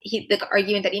the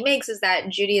argument that he makes is that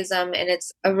Judaism in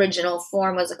its original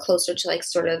form was a closer to like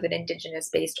sort of an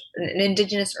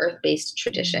indigenous earth-based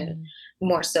tradition,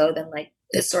 more so than like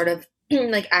this sort of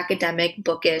like academic,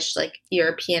 bookish, like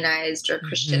Europeanized or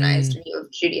Christianized view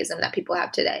of Judaism that people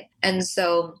have today. And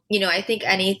so, I think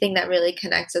anything that really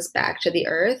connects us back to the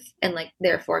earth and like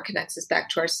therefore connects us back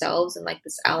to ourselves in like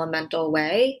this elemental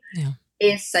way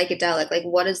is psychedelic. Like,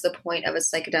 what is the point of a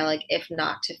psychedelic if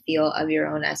not to feel of your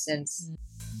own essence?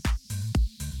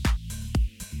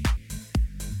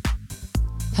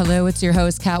 Hello, it's your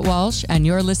host, Kat Walsh, and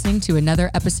you're listening to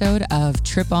another episode of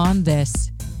Trip on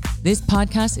This. This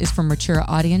podcast is for mature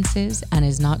audiences and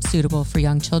is not suitable for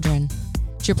young children.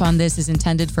 Trip on This is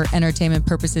intended for entertainment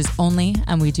purposes only,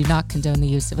 and we do not condone the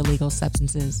use of illegal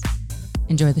substances.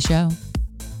 Enjoy the show.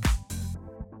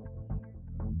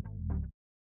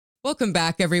 Welcome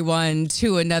back, everyone,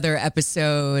 to another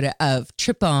episode of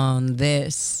Trip on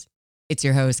This. It's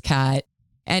your host, Kat,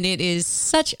 and it is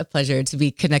such a pleasure to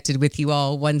be connected with you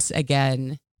all once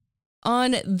again.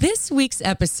 On this week's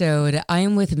episode, I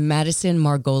am with Madison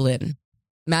Margolin.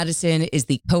 Madison is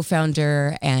the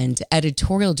co-founder and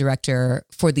editorial director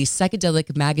for the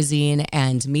psychedelic magazine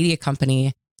and media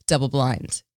company Double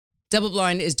Blind. Double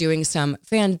Blind is doing some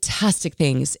fantastic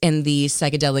things in the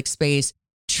psychedelic space,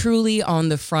 truly on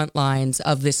the front lines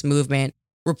of this movement,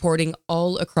 reporting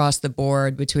all across the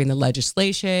board between the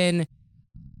legislation,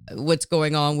 what's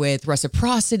going on with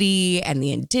reciprocity and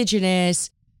the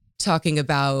indigenous, talking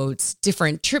about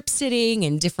different trip sitting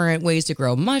and different ways to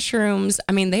grow mushrooms.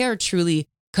 I mean, they are truly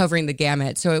covering the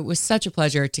gamut. So it was such a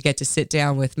pleasure to get to sit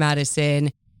down with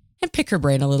Madison and pick her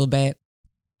brain a little bit.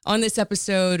 On this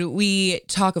episode, we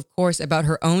talk, of course, about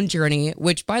her own journey,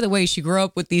 which, by the way, she grew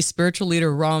up with the spiritual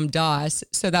leader Ram Dass.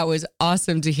 So that was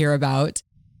awesome to hear about.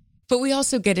 But we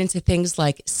also get into things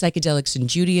like psychedelics in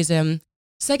Judaism,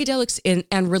 psychedelics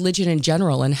and religion in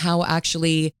general, and how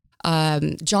actually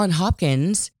John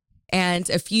Hopkins and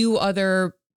a few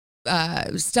other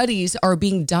studies are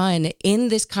being done in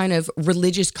this kind of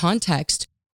religious context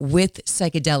with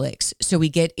psychedelics. So we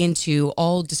get into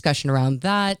all discussion around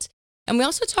that. And we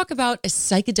also talk about a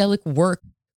psychedelic work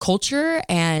culture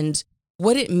and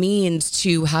what it means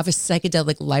to have a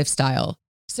psychedelic lifestyle.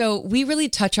 So we really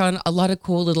touch on a lot of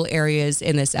cool little areas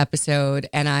in this episode,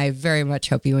 and I very much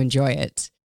hope you enjoy it.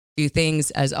 Few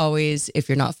things, as always, if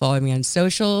you're not following me on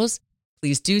socials,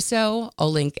 please do so.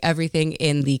 I'll link everything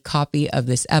in the copy of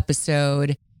this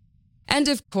episode. And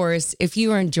of course, if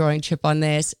you are enjoying Trip on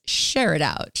This, share it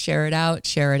out, share it out,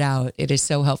 share it out. It is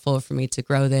so helpful for me to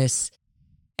grow this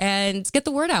and get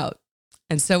the word out.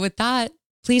 And so with that,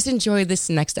 please enjoy this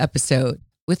next episode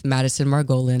with Madison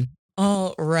Margolin.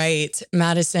 All right,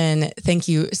 Madison, thank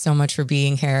you so much for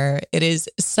being here. It is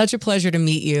such a pleasure to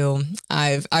meet you.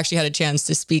 I've actually had a chance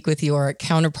to speak with your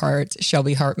counterpart,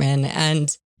 Shelby Hartman,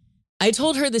 and I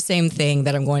told her the same thing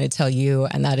that I'm going to tell you,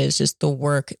 and that is just the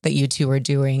work that you two are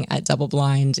doing at Double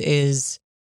Blind is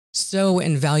so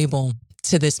invaluable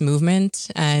to this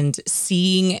movement, and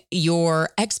seeing your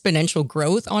exponential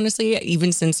growth, honestly,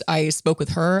 even since I spoke with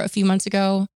her a few months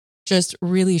ago, just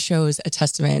really shows a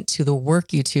testament to the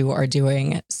work you two are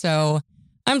doing. So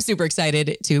I'm super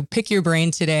excited to pick your brain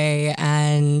today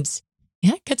and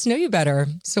get to know you better.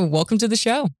 So welcome to the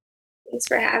show. Thanks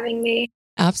for having me.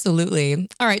 Absolutely.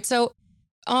 All right. So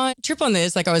on Trip on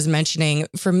This, like I was mentioning,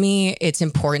 for me, it's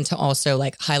important to also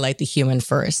like highlight the human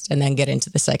first and then get into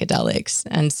the psychedelics.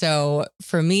 And so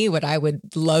for me, what I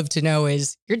would love to know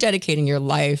is you're dedicating your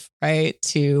life, right,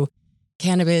 to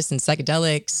cannabis and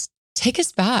psychedelics. Take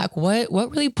us back. What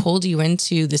really pulled you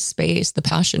into this space, the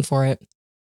passion for it?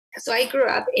 So I grew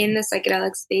up in the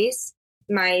psychedelic space.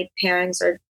 My parents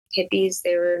are hippies.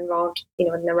 They were involved, in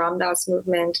the Ram Dass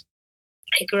movement.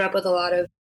 I grew up with a lot of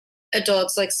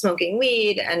adults like smoking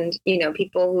weed and,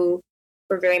 people who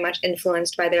were very much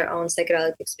influenced by their own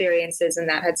psychedelic experiences, and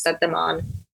that had set them on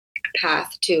a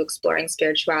path to exploring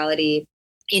spirituality,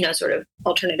 sort of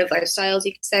alternative lifestyles,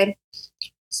 you could say.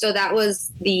 So that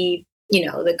was the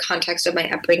context of my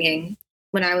upbringing.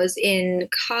 When I was in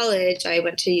college, I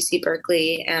went to UC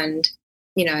Berkeley, and,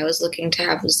 I was looking to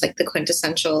have just like the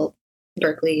quintessential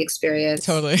Berkeley experience.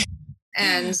 Totally.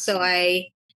 And so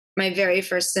my very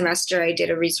first semester, I did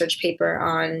a research paper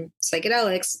on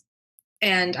psychedelics,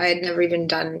 and I had never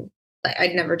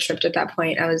I'd never tripped at that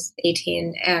point. I was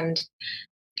 18, and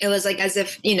it was like as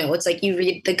if, it's like you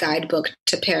read the guidebook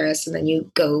to Paris and then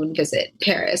you go and visit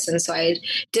Paris. And so I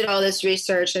did all this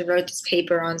research and wrote this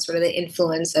paper on sort of the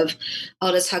influence of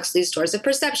Aldous Huxley's Doors of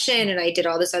Perception. And I did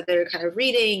all this other kind of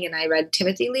reading, and I read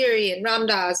Timothy Leary and Ram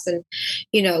Dass and,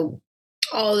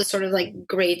 all the sort of like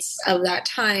greats of that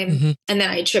time. And then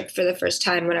I tripped for the first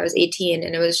time when I was 18,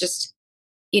 and it was just,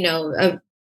 a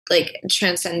like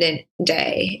transcendent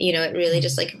day. It really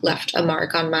just like left a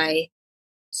mark on my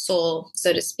soul,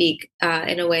 so to speak,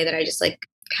 in a way that I just like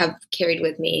have carried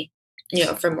with me,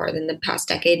 for more than the past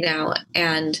decade now.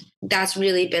 And that's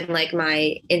really been like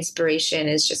my inspiration,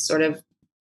 is just sort of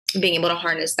being able to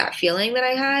harness that feeling that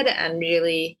I had and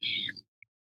really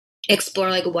explore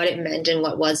like what it meant and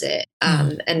what was it.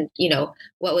 And,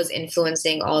 what was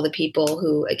influencing all the people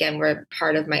who, again, were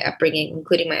part of my upbringing,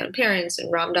 including my own parents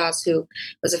and Ram Dass, who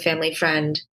was a family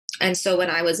friend. And so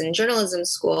when I was in journalism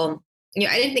school,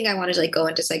 I didn't think I wanted to like go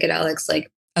into psychedelics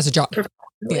like as a job.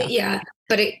 Yeah.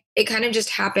 But it kind of just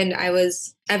happened.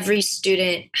 Every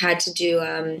student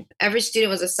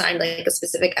was assigned like a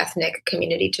specific ethnic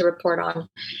community to report on.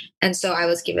 And so I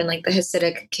was given like the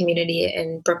Hasidic community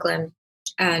in Brooklyn.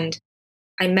 And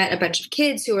I met a bunch of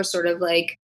kids who were sort of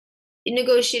like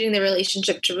negotiating their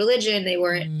relationship to religion. They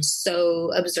weren't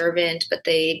so observant, but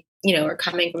they, are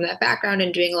coming from that background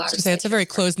and doing a lot of it's a very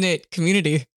close-knit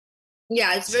community.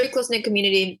 Yeah, it's a very close-knit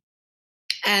community.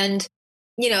 And,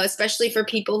 especially for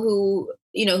people who,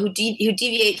 who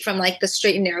deviate from like the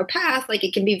straight and narrow path, like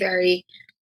it's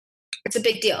a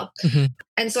big deal.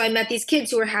 And so I met these kids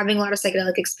who were having a lot of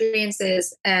psychedelic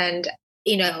experiences, and,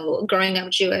 growing up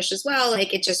Jewish as well,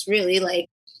 like it just really like,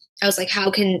 I was like, how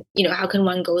can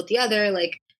one go with the other?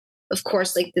 Like, of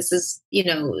course, like this is,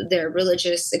 their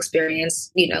religious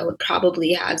experience,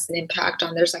 probably has an impact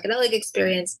on their psychedelic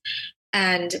experience.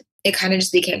 And it kind of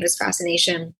just became this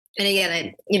fascination. And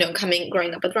again,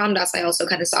 growing up with Ram Dass, I also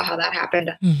kind of saw how that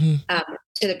happened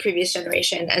to the previous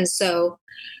generation. And so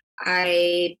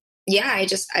I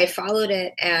followed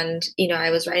it. And, I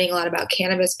was writing a lot about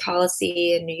cannabis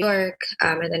policy in New York,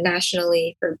 and then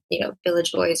nationally for,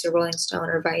 Village Voice or Rolling Stone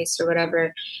or Vice or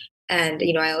whatever. And,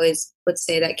 I always would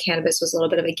say that cannabis was a little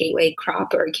bit of a gateway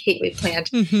crop or a gateway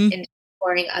plant in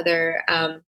exploring other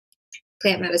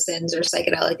plant medicines or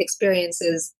psychedelic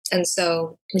experiences. And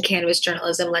so cannabis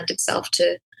journalism lent itself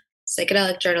to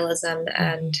psychedelic journalism,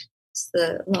 and it's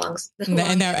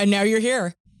and now you're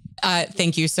here.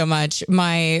 Thank you so much.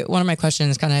 One of my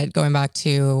questions, kind of going back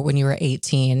to when you were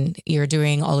 18, you're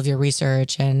doing all of your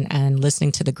research and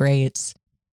listening to the greats.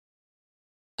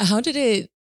 How did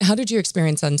your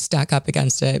experience stack up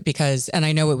against it? Because, and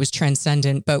I know it was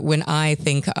transcendent, but when I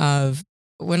think of,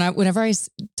 whenever I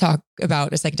talk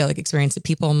about a psychedelic experience to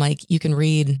people, I'm like, you can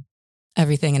read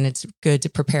everything and it's good to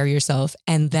prepare yourself.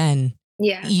 And then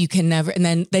you can never, and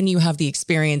then you have the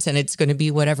experience and it's going to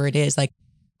be whatever it is. Like,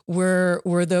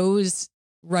 were those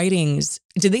writings,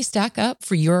 did they stack up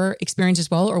for your experience as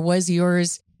well? Or was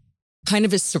yours kind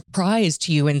of a surprise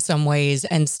to you in some ways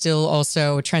and still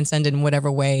also transcended in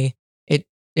whatever way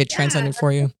it transcended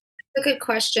for you? That's a good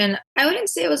question. I wouldn't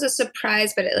say it was a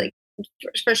surprise, but it like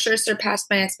for sure surpassed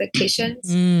my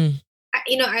expectations.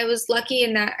 I was lucky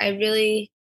in that I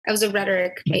was a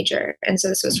rhetoric major. And so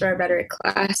this was for a rhetoric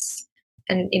class.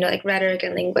 And, like rhetoric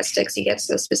and linguistics, you get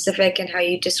so specific in how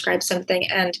you describe something.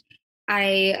 And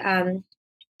I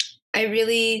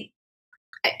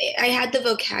had the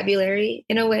vocabulary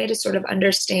in a way to sort of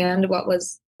understand what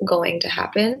was going to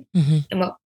happen and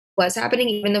what was happening,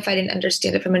 even though if I didn't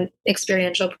understand it from an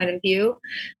experiential point of view.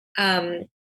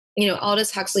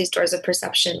 Aldous Huxley's Doors of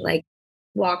Perception, like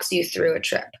walks you through a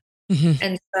trip.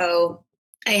 And so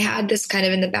I had this kind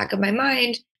of in the back of my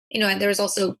mind. And there was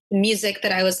also music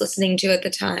that I was listening to at the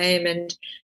time, and,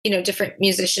 different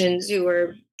musicians who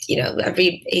were,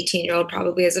 every 18-year-old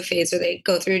probably has a phase where they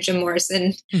go through Jim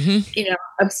Morrison,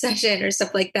 obsession or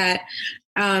stuff like that.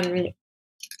 And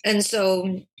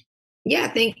so,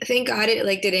 thank God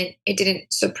it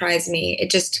didn't surprise me. It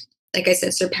just, like I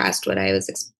said, surpassed what I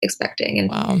was expecting.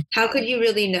 And how could you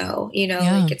really know,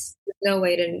 like it's no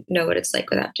way to know what it's like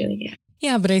without doing it.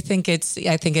 Yeah, but I think it's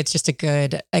just a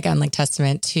good, again, like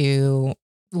testament to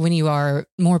when you are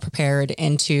more prepared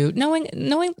into knowing,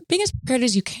 being as prepared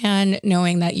as you can,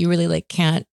 knowing that you really like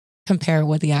can't compare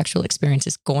what the actual experience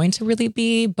is going to really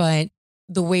be, but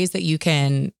the ways that you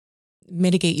can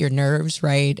mitigate your nerves,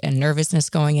 right? And nervousness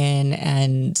going in.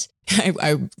 And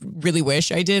I really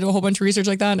wish I did a whole bunch of research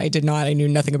like that. I did not. I knew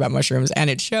nothing about mushrooms, and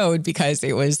it showed because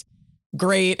it was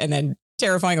great. And then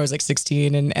terrifying. I was like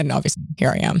 16 and obviously here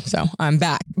I am. So I'm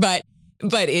back. But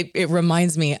it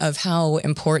reminds me of how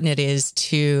important it is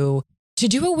to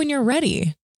do it when you're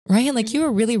ready, right? Like you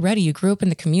were really ready. You grew up in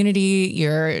the community.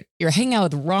 You're hanging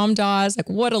out with Ram Dass. Like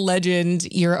what a legend.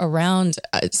 You're around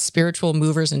spiritual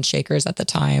movers and shakers at the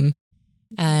time.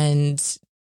 And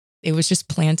it was just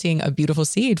planting a beautiful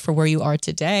seed for where you are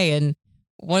today. And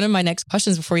one of my next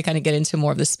questions before we kind of get into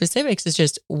more of the specifics is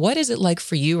just, what is it like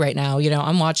for you right now? You know,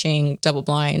 I'm watching Double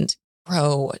Blind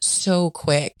grow so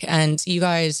quick. And you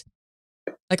guys,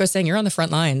 like I was saying, you're on the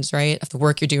front lines, right? Of the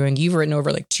work you're doing. You've written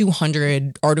over like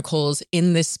 200 articles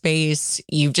in this space.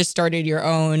 You've just started your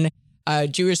own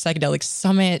Jewish Psychedelic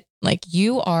Summit. Like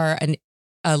you are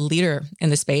a leader in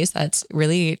the space that's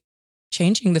really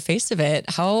changing the face of it.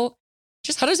 How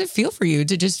does it feel for you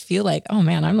to just feel like, oh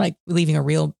man, I'm like leaving a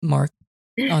real mark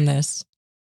on this?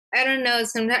 I don't know.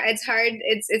 Sometimes it's hard.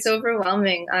 It's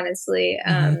overwhelming, honestly.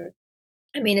 I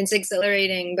mean, it's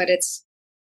exhilarating, but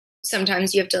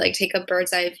sometimes you have to like take a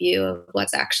bird's eye view of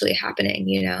what's actually happening,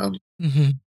 you know?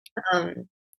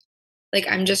 Like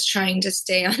I'm just trying to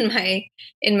stay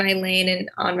in my lane and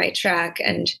on my track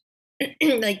and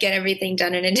like get everything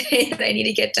done in a day that I need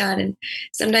to get done. And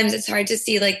sometimes it's hard to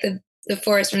see like the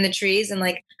forest from the trees and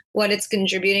like what it's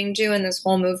contributing to in this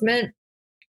whole movement.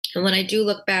 And when I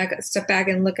do step back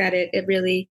and look at it, it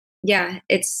really,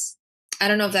 I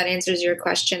don't know if that answers your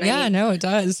question. Yeah, no, it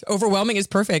does. Overwhelming is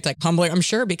perfect. Like humbling, I'm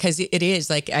sure, because it is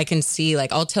like, I can see,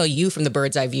 like, I'll tell you from the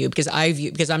bird's eye view because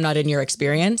I'm not in your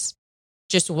experience,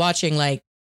 just watching like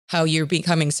how you're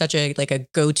becoming such a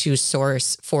go-to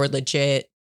source for legit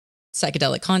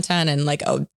psychedelic content and like,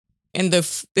 in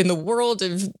the world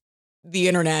of the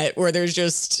internet where there's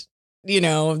just, you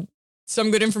know, some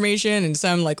good information and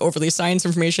some like overly science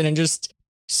information and just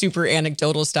super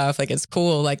anecdotal stuff. Like it's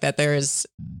cool like that there's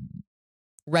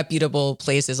reputable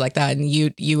places like that. And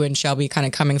you and Shelby kind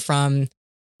of coming from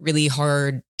really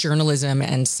hard journalism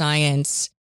and science.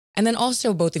 And then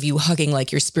also both of you hugging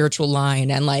like your spiritual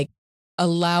line and like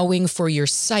allowing for your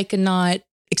psychonaut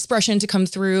expression to come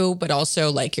through, but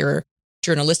also like your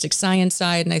journalistic science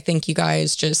side. And I think you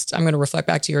guys I'm going to reflect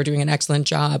back to you are doing an excellent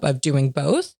job of doing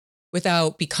both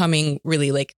without becoming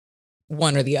really like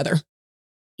one or the other.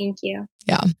 Thank you.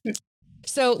 Yeah.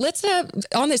 So let's,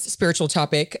 on this spiritual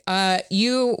topic,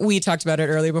 we talked about it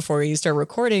earlier before we start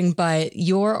recording, but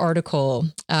your article,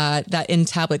 that in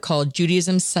Tablet called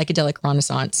Judaism's Psychedelic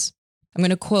Renaissance, I'm going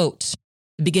to quote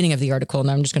the beginning of the article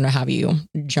and I'm just going to have you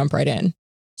jump right in.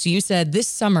 So you said this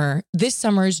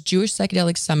summer's Jewish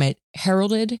Psychedelic Summit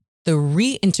heralded the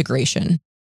reintegration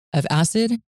of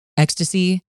acid,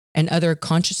 ecstasy, and other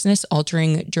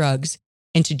consciousness-altering drugs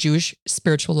into Jewish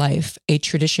spiritual life, a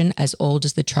tradition as old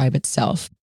as the tribe itself.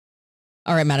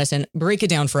 All right, Madison, break it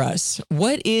down for us.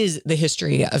 What is the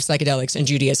history of psychedelics and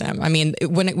Judaism? I mean,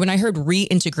 when I heard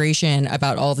reintegration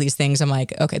about all of these things, I'm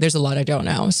like, okay, there's a lot I don't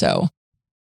know. So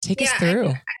take us through.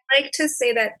 I like to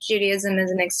say that Judaism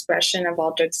is an expression of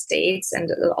altered states and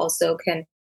it also can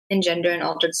engender an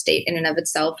altered state in and of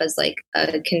itself as like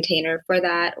a container for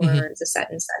that or as a set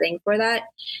and setting for that.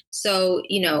 So,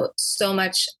 you know, so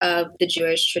much of the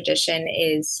Jewish tradition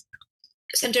is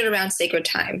centered around sacred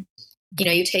time. You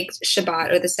know, you take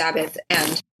Shabbat or the Sabbath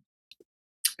and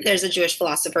there's a Jewish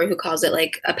philosopher who calls it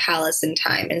like a palace in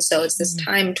time. And so it's this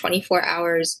time, 25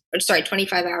 hours,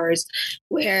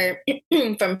 where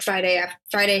from Friday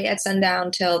at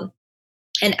sundown till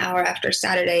an hour after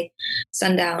Saturday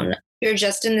sundown, you're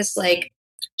just in this like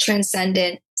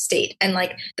transcendent state. And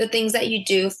like the things that you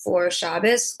do for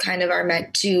Shabbos kind of are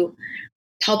meant to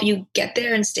help you get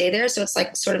there and stay there. So it's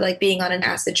like sort of like being on an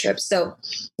acid trip. So,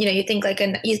 you know, you think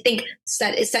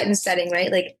set and setting,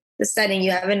 right? Like the setting, you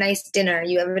have a nice dinner,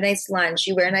 you have a nice lunch,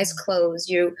 you wear nice clothes,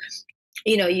 you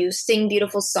sing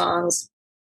beautiful songs.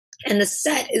 And the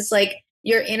set is like,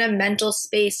 you're in a mental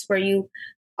space where you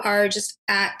are just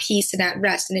at peace and at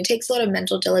rest. And it takes a lot of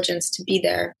mental diligence to be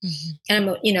there.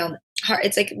 And,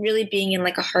 it's like really being in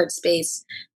like a heart space,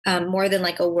 more than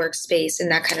like a workspace and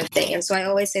that kind of thing. And so I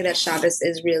always say that Shabbos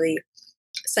is really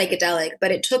psychedelic, but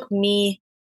it took me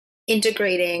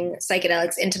integrating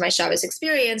psychedelics into my Shabbos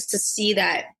experience to see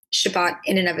that Shabbat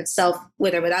in and of itself,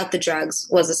 with or without the drugs,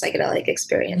 was a psychedelic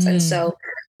experience. And so,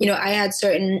 you know, I had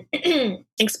certain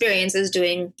experiences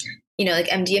doing, you know, like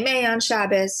MDMA on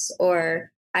Shabbos or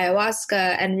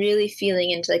ayahuasca and really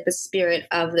feeling into like the spirit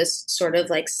of this sort of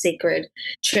like sacred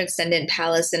transcendent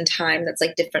palace in time that's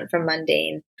like different from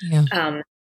mundane, the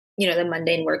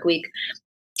mundane work week.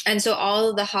 And so all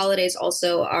of the holidays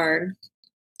also are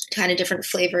kind of different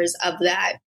flavors of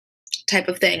that type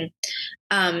of thing.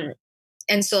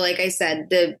 And so, like I said,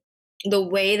 the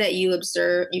way that you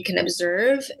can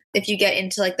observe if you get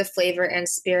into like the flavor and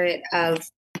spirit of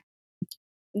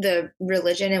the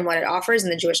religion and what it offers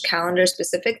and the Jewish calendar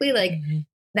specifically, like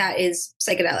that is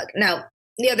psychedelic. Now,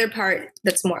 the other part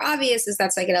that's more obvious is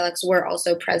that psychedelics were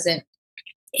also present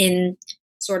in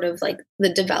sort of like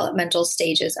the developmental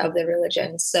stages of the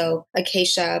religion. So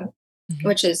acacia,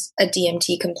 which is a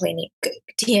DMT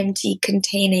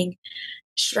containing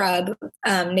shrub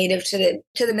native to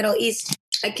the Middle East.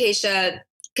 Acacia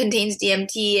contains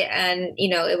DMT, and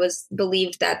it was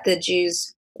believed that the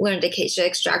Jews learned acacia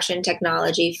extraction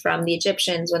technology from the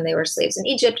Egyptians when they were slaves in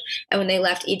Egypt, and when they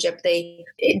left Egypt, they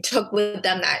took with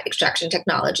them that extraction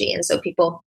technology, and so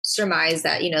people surmise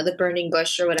that the burning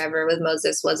bush or whatever with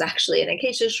Moses was actually an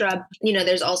acacia shrub.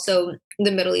 There's also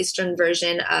the Middle Eastern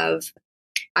version of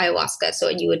ayahuasca, so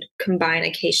you would combine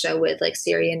acacia with like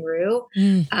Syrian rue,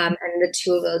 and the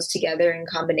two of those together in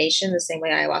combination, the same way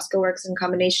ayahuasca works in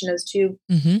combination as two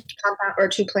compound or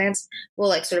two plants, will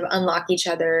like sort of unlock each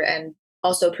other and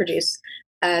also produce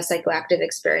a psychoactive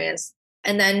experience.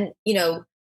 And then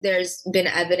there's been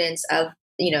evidence of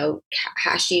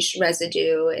hashish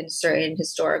residue in certain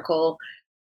historical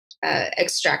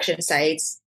extraction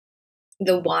sites.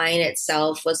 The wine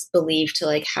itself was believed to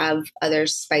like have other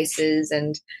spices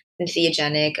and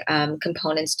entheogenic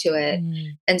components to it.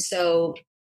 And so,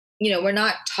 we're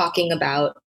not talking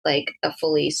about like a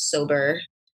fully sober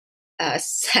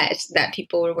set that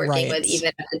people were working with even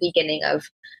at the beginning of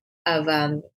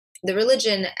the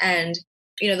religion. And,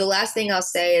 the last thing I'll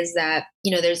say is that,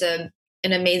 there's an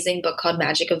amazing book called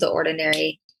Magic of the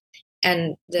Ordinary.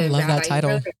 And the I love that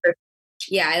title.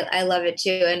 Yeah, I love it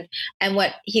too. And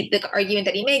what the argument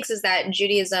that he makes is that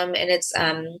Judaism in its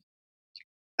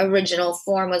original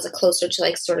form was closer to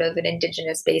like sort of an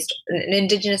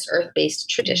indigenous earth-based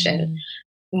tradition,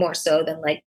 more so than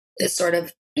like this sort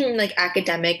of like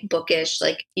academic, bookish,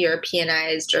 like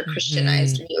Europeanized or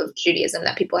Christianized view of Judaism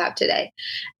that people have today.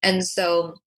 And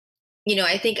so,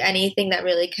 I think anything that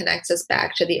really connects us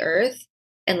back to the earth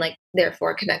and like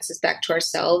therefore connects us back to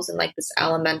ourselves in like this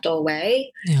elemental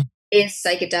way is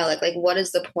psychedelic. Like, what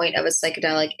is the point of a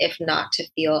psychedelic if not to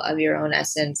feel of your own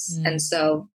essence? And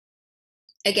so,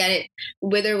 again,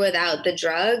 with or without the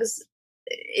drugs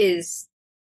is,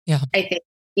 I think,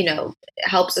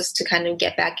 helps us to kind of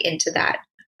get back into that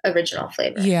original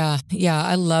flavor. Yeah.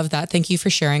 I love that. Thank you for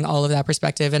sharing all of that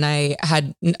perspective. And I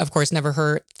had, of course,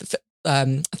 never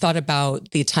thought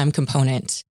about the time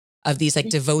component of these like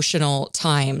devotional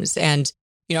times. And,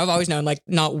 I've always known like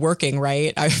not working,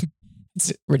 right?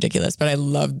 It's ridiculous, but I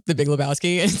love The Big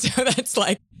Lebowski. And so that's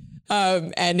like,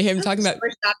 and him talking about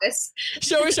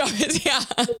Shower Shabbos, yeah.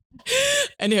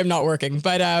 And him not working,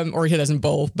 but, or he doesn't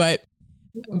bowl, but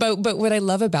what I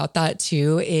love about that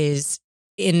too is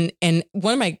and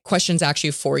one of my questions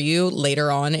actually for you later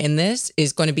on in this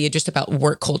is going to be just about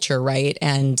work culture, right?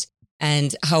 And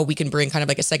how we can bring kind of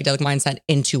like a psychedelic mindset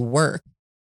into work.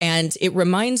 And it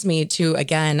reminds me too,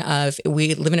 again, of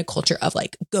we live in a culture of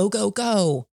like, go, go,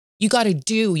 go. You got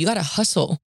to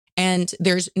hustle. And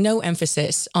there's no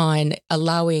emphasis on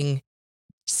allowing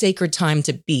sacred time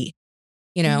to be,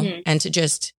 and to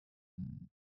just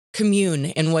commune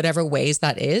in whatever ways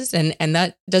that is. And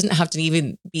that doesn't have to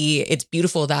even be, it's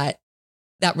beautiful that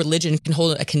religion can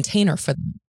hold a container for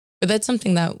that. But that's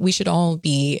something that we should all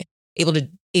be able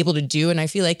to do. And I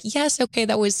feel like, yes, okay,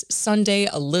 that was Sunday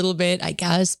a little bit, I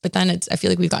guess. But then I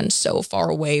feel like we've gotten so far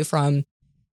away from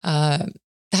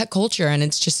that culture. And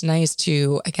it's just nice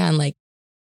to, again, like,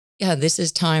 yeah, this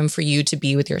is time for you to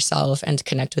be with yourself and to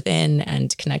connect within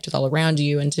and connect with all around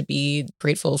you and to be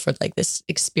grateful for like this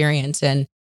experience. And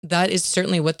that is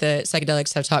certainly what the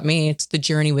psychedelics have taught me. It's the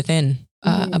journey within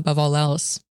above all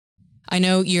else. I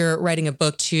know you're writing a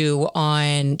book too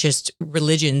on just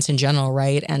religions in general,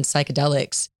 right? And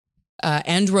psychedelics,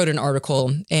 and wrote an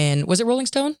article in, was it Rolling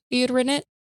Stone you had written it?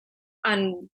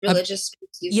 On religious.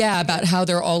 Yeah, about how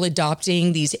they're all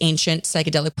adopting these ancient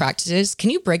psychedelic practices. Can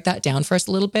you break that down for us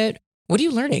a little bit? What are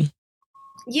you learning?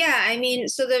 Yeah, I mean,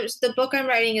 so the book I'm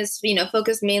writing is,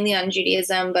 focused mainly on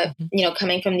Judaism, but,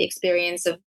 coming from the experience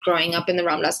of growing up in the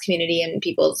Ram Dass community and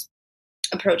people's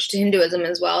approach to Hinduism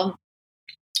as well.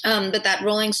 But that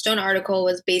Rolling Stone article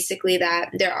was basically that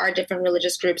there are different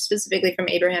religious groups, specifically from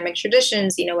Abrahamic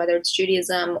traditions, whether it's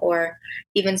Judaism or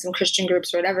even some Christian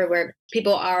groups or whatever, where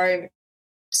people are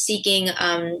seeking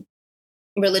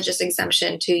religious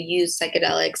exemption to use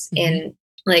psychedelics in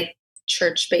like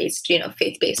church-based,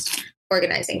 faith-based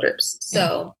organizing groups.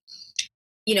 So,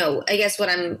 I guess what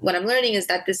I'm learning is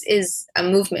that this is a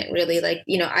movement, really. Like,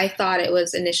 I thought it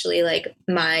was initially like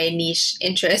my niche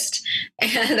interest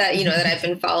and that, that I've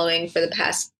been following for the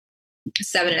past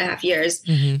 7.5 years.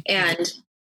 And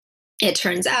it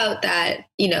turns out that,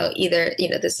 either,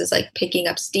 this is like picking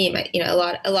up steam. A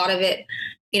lot of it,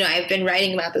 I've been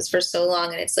writing about this for so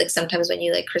long, and it's like sometimes when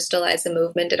you like crystallize the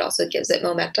movement, it also gives it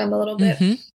momentum a little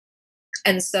bit.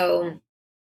 And so,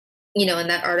 in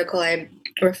that article, I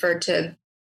referred to,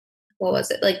 what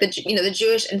was it? Like the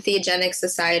Jewish Entheogenic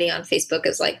Society on Facebook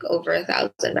is like over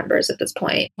 1,000 members at this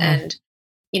point. And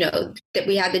that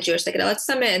we had the Jewish Psychedelic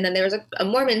Summit, and then there was a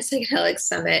Mormon Psychedelic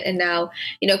Summit, and now,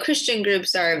 Christian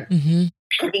groups are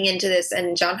looking into this,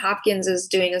 and John Hopkins is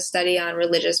doing a study on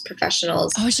religious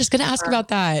professionals. I was just going to ask about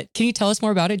that. Can you tell us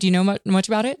more about it? Do you know much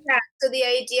about it? Yeah. So the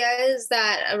idea is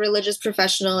that a religious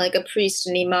professional, like a priest,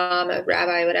 an imam, a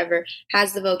rabbi, whatever,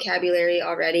 has the vocabulary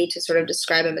already to sort of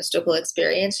describe a mystical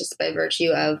experience just by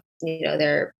virtue of,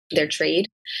 their trade,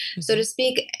 so to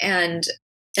speak. And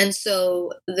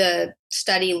so the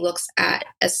study looks at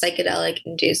a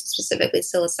psychedelic-induced, specifically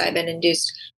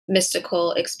psilocybin-induced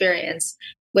mystical experience,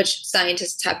 which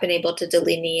scientists have been able to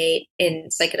delineate in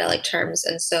psychedelic terms.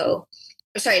 And so,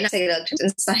 sorry, not psychedelic terms,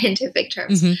 in scientific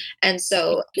terms. And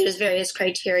so there's various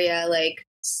criteria like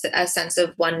a sense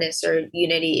of oneness or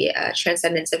unity,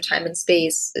 transcendence of time and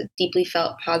space, a deeply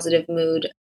felt positive mood,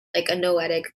 like a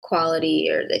noetic quality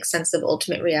or like sense of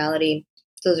ultimate reality.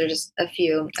 Those are just a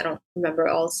few. I don't remember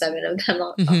all 7 of them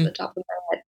off the top of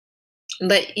my head.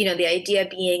 But, the idea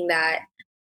being that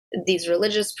these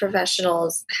religious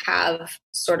professionals have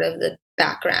sort of the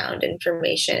background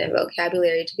information and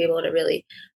vocabulary to be able to really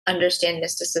understand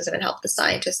mysticism and help the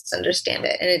scientists understand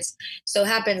it. And it so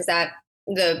happens that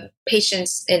the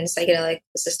patients in psychedelic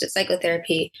assisted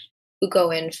psychotherapy who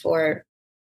go in for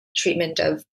treatment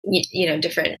of,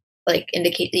 different like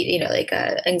indicate, like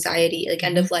anxiety, like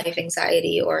end of life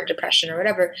anxiety or depression or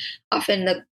whatever, often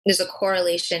there's a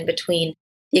correlation between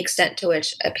the extent to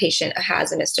which a patient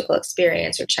has a mystical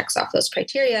experience or checks off those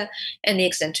criteria and the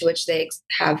extent to which they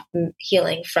have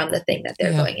healing from the thing that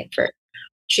they're going in for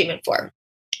treatment for.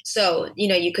 So,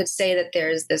 you could say that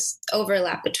there's this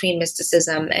overlap between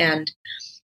mysticism and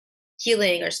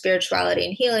healing, or spirituality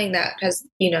and healing, that has,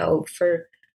 for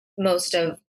most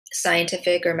of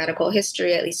scientific or medical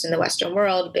history, at least in the Western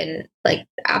world, been like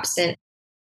absent.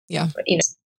 Yeah.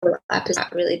 Overlap has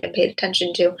not really been paid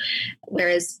attention to,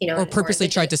 whereas or purposely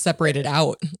tried to separate it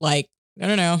out, like I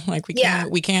don't know, like we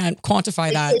can't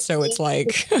quantify that, so it's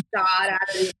like God out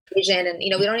of the equation, and we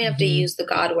don't even have to use the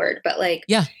God word, but like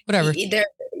whatever.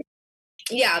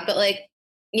 But like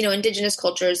indigenous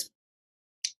cultures,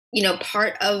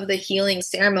 part of the healing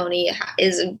ceremony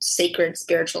is a sacred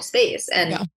spiritual space,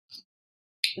 and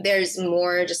there's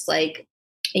more just like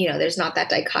there's not that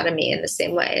dichotomy in the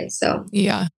same way, and so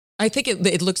I think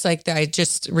it looks like that. I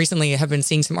just recently have been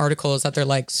seeing some articles that they're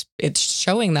like, it's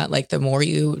showing that like the more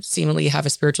you seemingly have a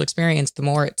spiritual experience, the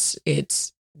more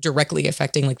it's directly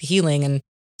affecting like the healing. And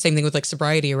same thing with like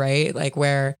sobriety, right? Like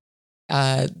where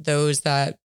those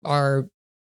that are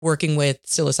working with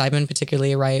psilocybin,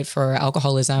 particularly, right, for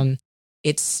alcoholism,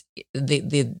 it's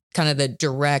the kind of the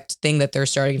direct thing that they're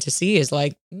starting to see is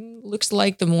like, looks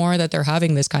like the more that they're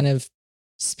having this kind of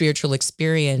spiritual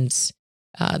experience,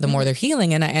 the more they're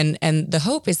healing. And the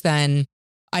hope is then,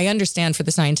 I understand for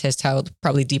the scientist how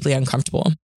probably deeply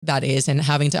uncomfortable that is, and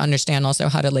having to understand also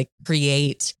how to like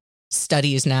create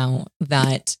studies now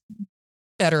that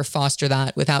better foster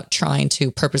that without trying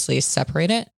to purposely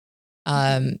separate it.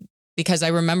 Because I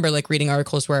remember like reading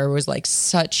articles where it was like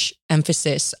such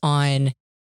emphasis on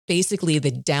basically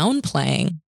the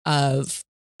downplaying of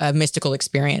a mystical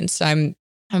experience. I'm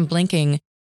blanking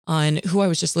on who I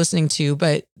was just listening to,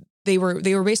 but they were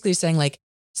basically saying like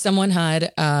someone had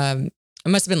it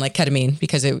must have been like ketamine,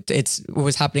 because it's what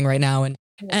was happening right now,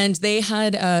 and they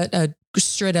had a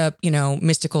straight up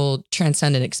mystical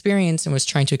transcendent experience and was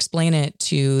trying to explain it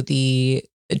to the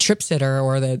trip sitter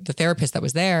or the therapist that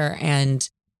was there, and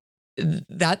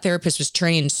that therapist was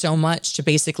trained so much to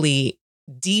basically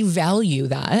devalue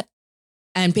that,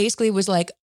 and basically was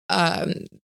like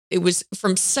it was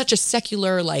from such a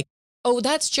secular like, oh,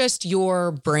 that's just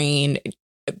your brain,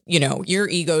 your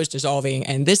ego's dissolving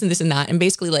and this and this and that. And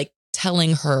basically like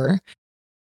telling her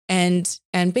and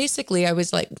basically I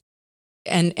was like,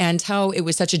 and how it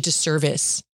was such a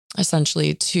disservice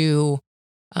essentially to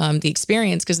the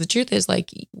experience. Cause the truth is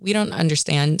like, we don't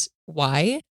understand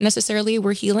why necessarily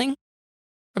we're healing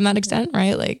from that extent,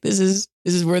 right? Like this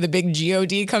is where the big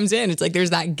God comes in. It's like,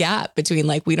 there's that gap between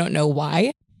like, we don't know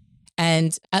why.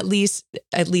 And at least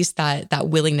that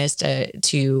willingness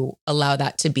to allow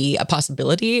that to be a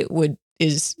possibility would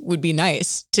be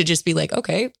nice, to just be like,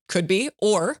 okay, could be,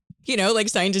 or, like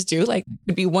scientists do, like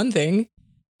could be one thing.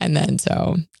 And then,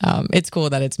 so it's cool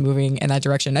that it's moving in that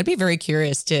direction. I'd be very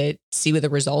curious to see what the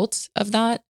results of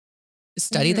that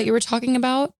study that you were talking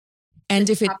about. And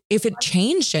if it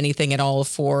changed anything at all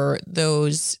for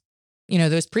those,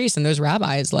 those priests and those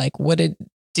rabbis, like did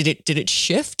it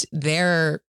shift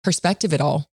their perspective at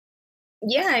all?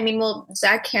 Yeah, I mean, well,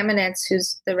 Zach Kamenetz,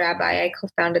 who's the rabbi I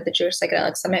co-founded the Jewish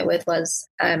Psychedelic Summit with, was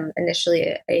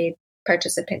initially a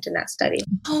participant in that study.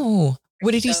 Oh,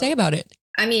 what did he say about it?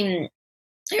 I mean,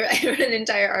 I wrote an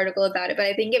entire article about it, but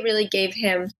I think it really gave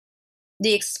him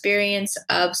the experience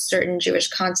of certain Jewish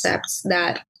concepts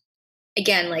that,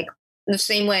 again, like the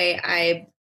same way I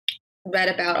read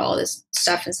about all this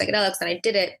stuff in psychedelics and I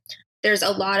did it, there's a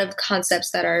lot of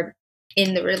concepts that are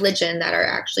in the religion that are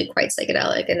actually quite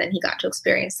psychedelic. And then he got to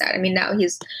experience that. I mean, now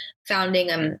he's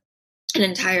founding an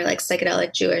entire like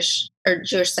psychedelic Jewish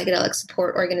psychedelic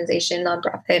support organization,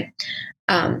 nonprofit.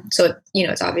 So,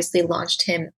 it's obviously launched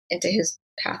him into his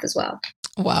path as well.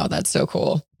 Wow. That's so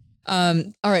cool. All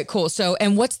right, cool. So,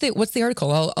 and what's the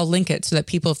article? I'll link it so that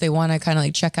people, if they want to kind of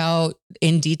like check out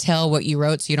in detail what you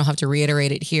wrote, so you don't have to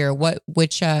reiterate it here.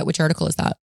 Which article is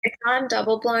that? It's on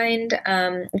Double Blind.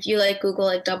 If you like Google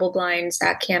like Double Blind,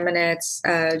 Zach Kamenetz,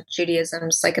 Judaism,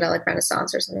 psychedelic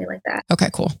Renaissance, or something like that. Okay,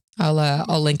 cool.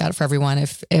 I'll link that for everyone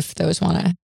if those want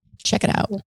to check it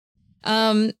out.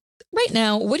 Right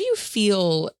now, what do you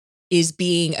feel is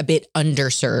being a bit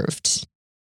underserved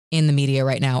in the media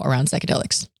right now around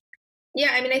psychedelics?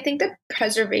 Yeah, I mean, I think the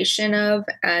preservation of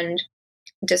and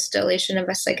distillation of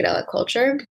a psychedelic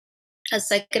culture, as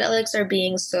psychedelics are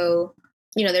being so,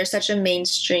 they're such a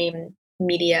mainstream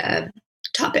media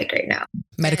topic right now.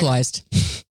 Medicalized,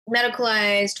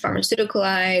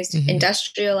 pharmaceuticalized,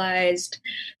 industrialized.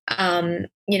 I'm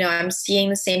seeing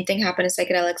the same thing happen in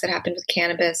psychedelics that happened with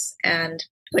cannabis, and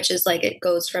which is like it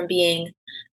goes from being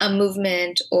a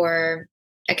movement or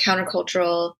a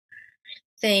countercultural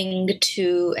thing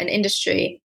to an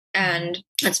industry, and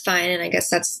that's fine. And I guess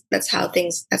that's how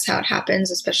it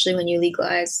happens, especially when you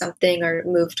legalize something or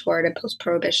move toward a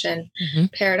post-prohibition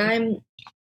paradigm.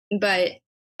 But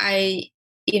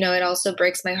it also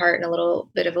breaks my heart in a little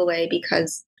bit of a way,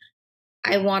 because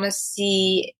I want to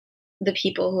see the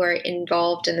people who are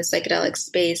involved in the psychedelic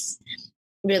space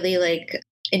really like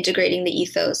integrating the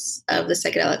ethos of the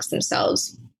psychedelics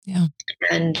themselves,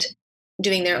 and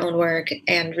doing their own work,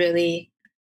 and really,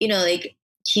 like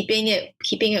keeping it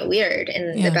weird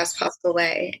in the best possible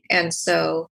way. And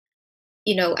so,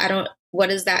 what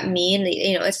does that mean?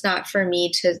 It's not for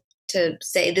me to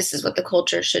say this is what the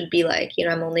culture should be like.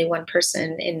 I'm only one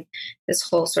person in this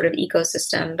whole sort of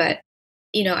ecosystem, but,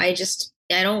 I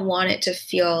don't want it to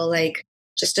feel like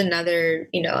just another,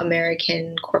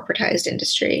 American corporatized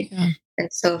industry. Yeah.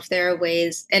 And so if there are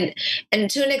ways, and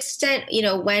to an extent,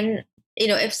 when,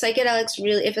 if psychedelics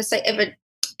really,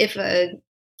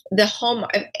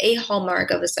 a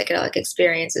hallmark of a psychedelic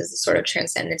experience is the sort of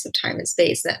transcendence of time and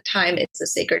space. That time is a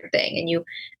sacred thing. And you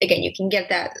can get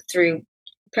that through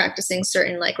practicing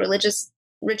certain like religious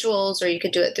rituals, or you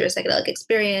could do it through a psychedelic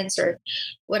experience or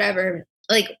whatever.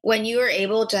 Like when you are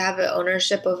able to have an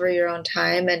ownership over your own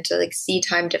time and to like see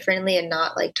time differently, and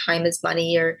not like time is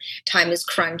money or time is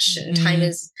crunch and time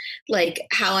is like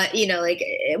how, like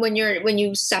when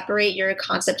you separate your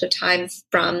concept of time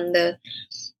from the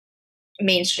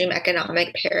mainstream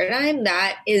economic paradigm,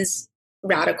 that is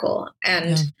radical.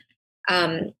 And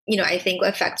I think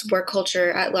affects work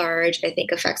culture at large. I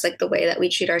think affects like the way that we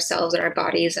treat ourselves and our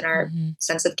bodies and our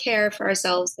sense of care for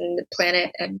ourselves and the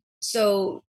planet. And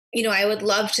so, I would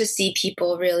love to see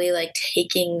people really like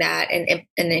taking that and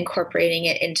incorporating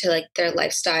it into like their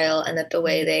lifestyle, and that the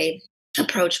way they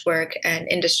approach work and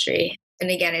industry. And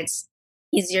again, it's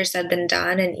easier said than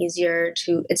done, and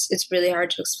it's really hard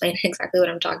to explain exactly what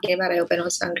I'm talking about. I hope I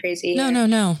don't sound crazy.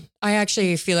 No. I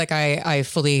actually feel like I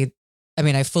fully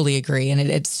agree. And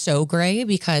it's so great,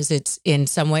 because it's in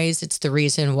some ways, it's the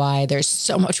reason why there's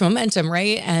so much momentum,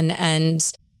 right?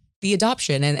 And the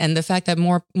adoption and the fact that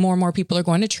more and more people are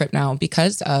going to Trip now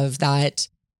because of that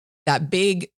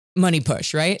big money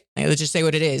push, right? Let's just say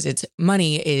what it is. It's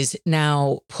money is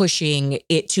now pushing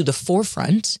it to the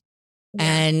forefront. Yeah.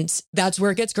 And that's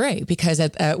where it gets great, because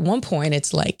at one point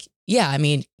it's like, I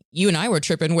mean, you and I were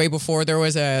tripping way before there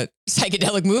was a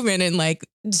psychedelic movement, and like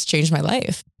just changed my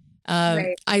life.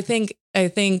 Right. I think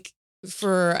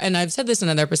and I've said this in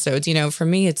other episodes, for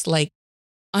me, it's like,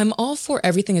 I'm all for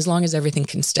everything as long as everything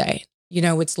can stay.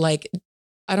 It's like,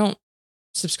 I don't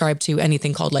subscribe to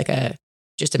anything called like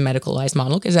just a medicalized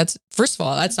model, because that's, first of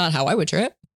all, that's not how I would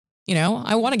trip.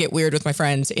 I want to get weird with my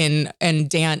friends and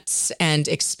dance and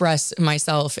express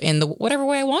myself in the whatever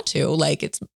way I want to. Like,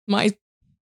 it's my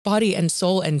body and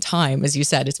soul and time, as you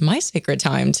said, it's my sacred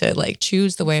time to like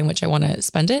choose the way in which I want to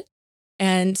spend it.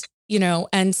 And,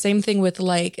 and same thing with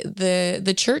like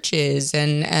the churches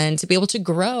and to be able to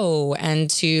grow and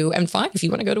fine, if you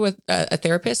want to go to a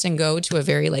therapist and go to a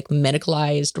very like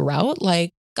medicalized route,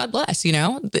 like God bless,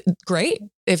 great.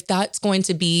 If that's going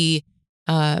to be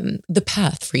the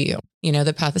path for you,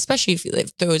 the path, especially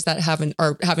if those that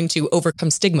are having to overcome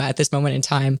stigma at this moment in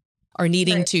time are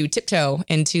needing to tiptoe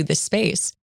into this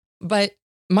space. But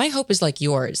my hope is like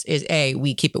yours is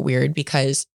we keep it weird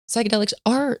because psychedelics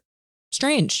are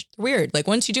strange, weird. Like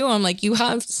once you do them, like you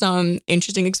have some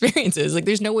interesting experiences. Like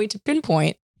there's no way to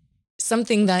pinpoint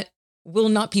something that will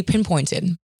not be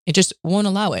pinpointed. It just won't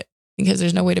allow it because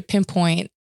there's no way to pinpoint.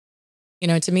 You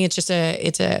know, to me, it's just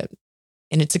it's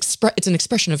an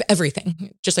expression of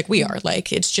everything, just like we are.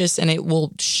 Like it's just, and it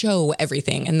will show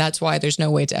everything. And that's why there's no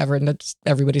way to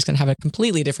everybody's going to have a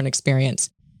completely different experience.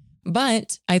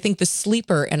 But I think the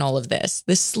sleeper in all of this,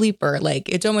 like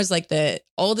it's almost like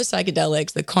all the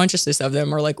psychedelics, the consciousness of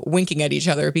them are like winking at each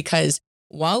other because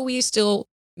while we still,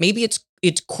 maybe it's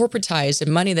corporatized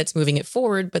and money that's moving it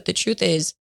forward, but the truth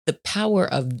is the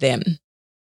power of them.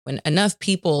 When enough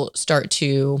people start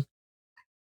to,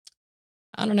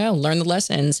 I don't know, learn the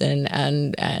lessons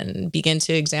and begin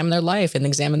to examine their life and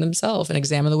examine themselves and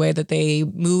examine the way that they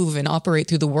move and operate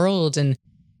through the world and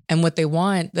what they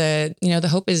want. The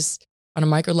hope is on a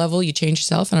micro level, you change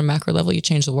yourself. On a macro level, you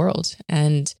change the world.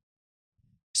 And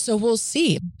so we'll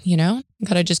see,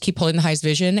 got to just keep holding the highest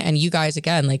vision. And you guys,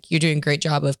 again, like you're doing a great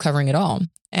job of covering it all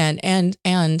and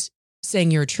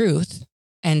saying your truth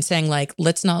and saying like,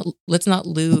 let's not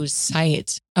lose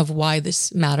sight of why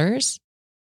this matters.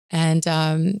 And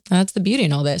that's the beauty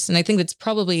in all this. And I think that's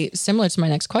probably similar to my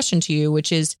next question to you,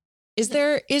 which is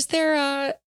there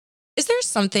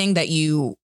something that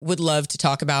you would love to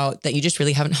talk about that you just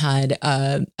really haven't had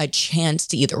a chance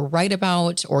to either write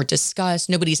about or discuss?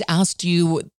 Nobody's asked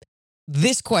you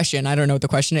this question. I don't know what the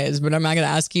question is, but I'm not going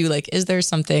to ask you, like, is there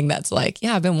something that's like,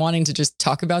 yeah, I've been wanting to just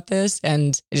talk about this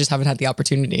and I just haven't had the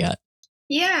opportunity yet?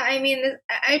 Yeah, I mean,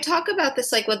 I talk about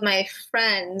this like with my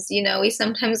friends, we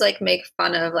sometimes like make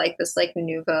fun of like this like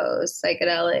nouveau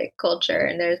psychedelic culture,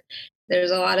 and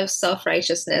there's a lot of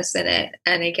self-righteousness in it,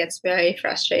 and it gets very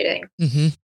frustrating. Mm-hmm.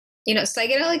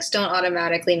 Psychedelics don't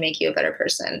automatically make you a better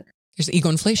person. There's ego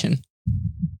inflation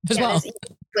as well. There's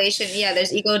ego inflation. Yeah,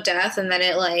 there's ego death, and then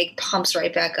it like pumps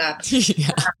right back up.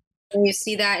 Yeah. And you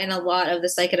see that in a lot of the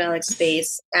psychedelic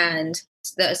space, and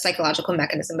the psychological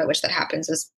mechanism by which that happens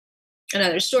is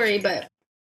another story. But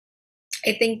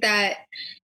I think that,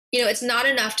 it's not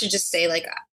enough to just say like,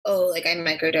 oh, like I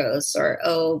microdose or,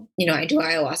 oh, I do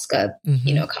ayahuasca,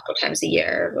 mm-hmm. A couple times a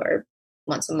year or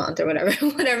once a month or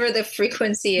whatever the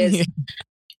frequency is, yeah.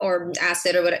 Or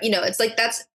acid or whatever, it's like,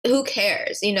 that's, who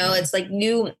cares? It's like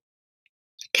you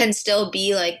can still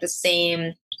be like the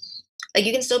same, like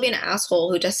you can still be an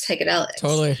asshole who does psychedelics.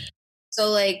 Totally. So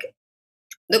like,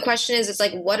 the question is, it's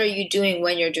like, what are you doing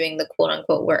when you're doing the quote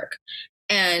unquote work?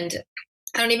 And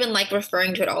I don't even like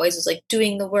referring to it always as like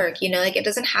doing the work, like it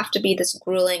doesn't have to be this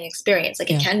grueling experience. Like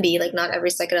it can be like, not every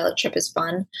psychedelic trip is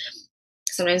fun.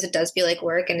 Sometimes it does feel like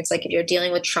work. And it's like, if you're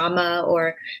dealing with trauma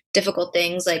or difficult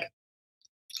things, like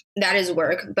that is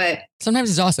work, but sometimes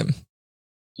it's awesome.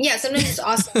 Yeah. Sometimes it's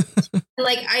awesome.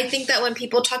 Like, I think that when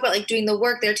people talk about like doing the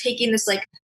work, they're taking this like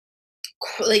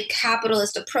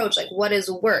capitalist approach. Like, what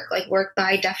is work? Like, work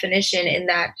by definition in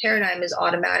that paradigm is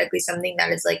automatically something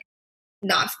that is like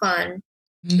not fun.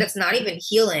 Mm-hmm. That's not even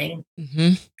healing.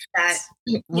 Mm-hmm. That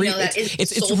that is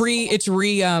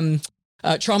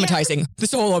traumatizing the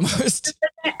soul almost.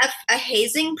 A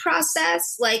hazing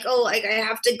process. Like, oh, like I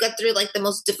have to get through like the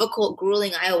most difficult,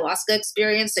 grueling ayahuasca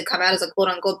experience to come out as a quote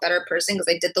unquote better person because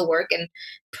I did the work and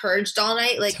purged all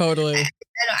night. Like, totally.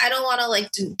 I don't want to like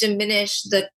diminish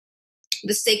the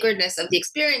sacredness of the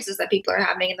experiences that people are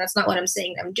having. And that's not what I'm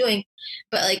saying I'm doing,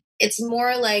 but like, it's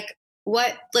more like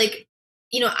what, like,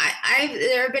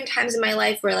 there have been times in my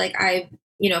life where like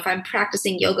if I'm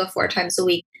practicing yoga 4 times a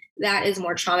week, that is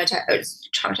more traumatized.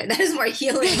 That is more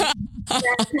healing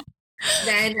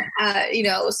than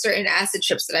certain acid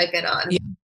trips that I've been on. Yeah.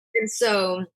 And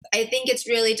so I think it's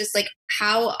really just like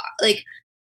how, like,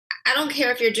 I don't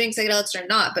care if you're doing psychedelics or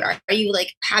not, but are you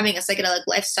like having a psychedelic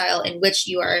lifestyle in which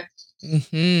you are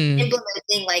mm-hmm.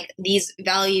 implementing like these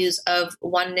values of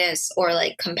oneness or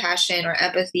like compassion or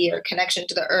empathy or connection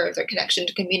to the earth or connection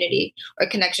to community or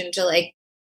connection to like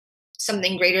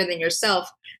something greater than yourself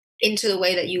into the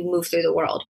way that you move through the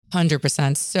world.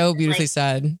 100%. So beautifully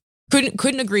said.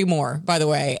 Couldn't agree more, by the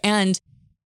way. And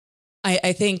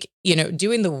I think,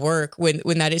 doing the work when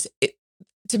that is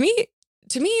to me,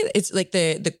 it's like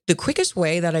the quickest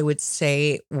way that I would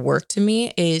say work to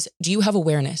me is, do you have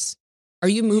awareness? Are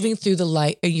you moving through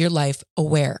your life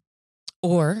aware?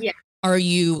 Or are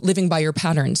you living by your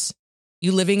patterns?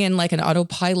 You living in like an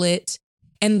autopilot?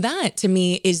 And that to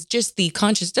me is just the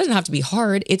conscious. It doesn't have to be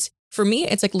hard. For me,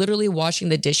 it's like literally washing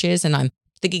the dishes and I'm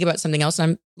thinking about something else.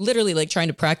 And I'm literally like trying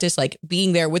to practice like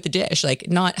being there with the dish, like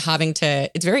not having to,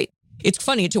 it's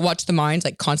funny to watch the mind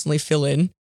like constantly fill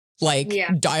in like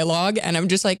dialogue. And I'm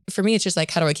just like, for me, it's just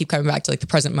like, how do I keep coming back to like the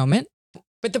present moment?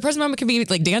 But the present moment can be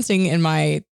like dancing in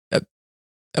my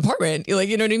apartment. Like,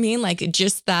 you know what I mean? Like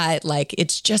just that, like,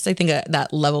 it's just, I think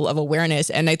that level of awareness.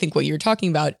 And I think what you're talking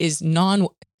about is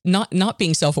not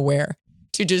being self-aware,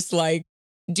 to just like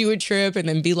do a trip and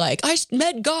then be like, I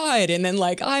met God. And then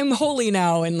like, I'm holy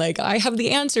now. And like, I have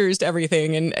the answers to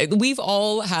everything. And we've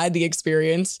all had the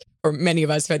experience, or many of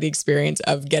us have had the experience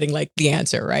of getting like the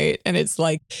answer. Right. And it's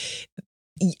like,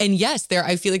 and yes,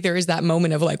 I feel like there is that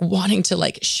moment of like wanting to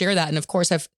like share that. And of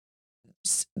course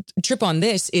Trip on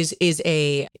This is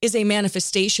a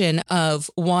manifestation of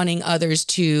wanting others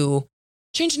to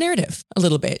change narrative a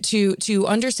little bit, to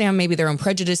understand maybe their own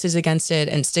prejudices against it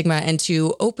and stigma, and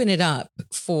to open it up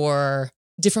for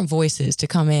different voices to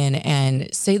come in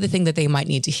and say the thing that they might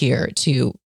need to hear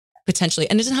to potentially,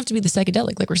 and it doesn't have to be the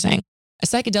psychedelic, like we're saying. A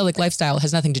psychedelic lifestyle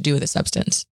has nothing to do with a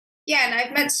substance. Yeah, and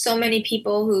I've met so many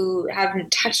people who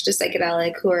haven't touched a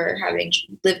psychedelic who are having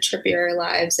lived trippier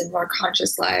lives and more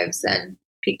conscious lives than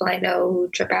people I know who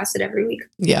trip acid every week.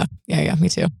 Yeah, me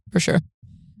too, for sure.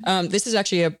 This is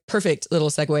actually a perfect little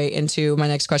segue into my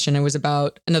next question. It was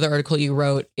about another article you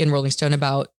wrote in Rolling Stone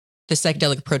about the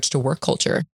psychedelic approach to work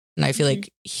culture. And I feel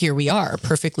like here we are,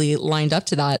 perfectly lined up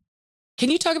to that.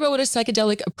 Can you talk about what a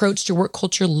psychedelic approach to work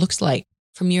culture looks like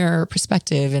from your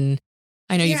perspective? And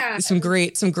I know you've some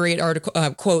great article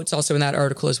quotes also in that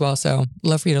article as well. So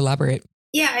love for you to elaborate.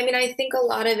 Yeah, I mean, I think a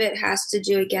lot of it has to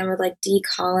do again with like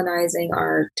decolonizing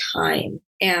our time.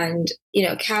 And, you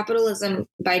know, capitalism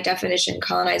by definition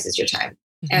colonizes your time.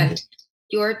 And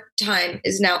your time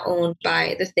is now owned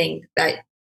by the thing that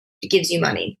gives you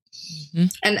money.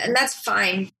 And that's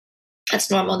fine.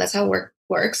 That's normal. That's how work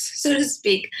works, so to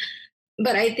speak.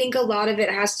 But I think a lot of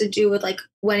it has to do with like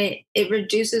when it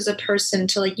reduces a person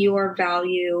to like your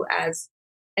value as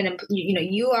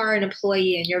you are an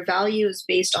employee and your value is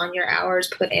based on your hours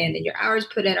put in, and your hours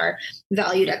put in are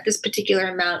valued at this particular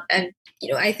amount. And,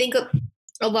 you know, I think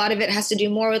a lot of it has to do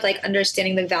more with like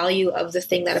understanding the value of the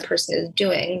thing that a person is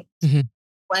doing,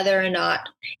 whether or not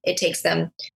it takes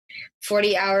them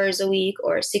 40 hours a week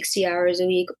or 60 hours a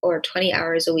week or 20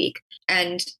 hours a week.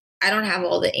 And I don't have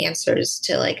all the answers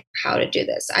to like how to do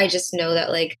this. I just know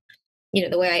that like, you know,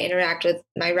 the way I interact with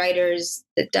my writers,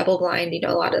 the double blind, you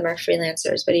know, a lot of them are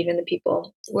freelancers, but even the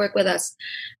people who work with us,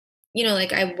 you know,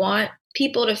 like I want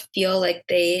people to feel like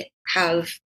they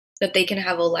can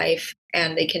have a life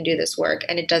and they can do this work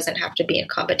and it doesn't have to be in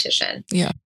competition.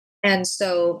 Yeah. And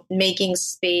so making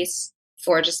space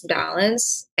for just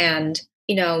balance and,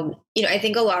 you know, I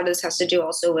think a lot of this has to do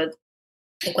also with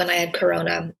like when I had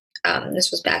Corona,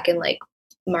 this was back in like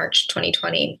March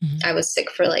 2020. I was sick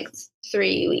for like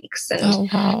 3 weeks and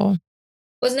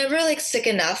was never like sick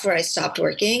enough where I stopped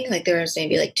working. Like there was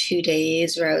maybe like 2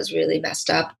 days where I was really messed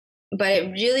up, but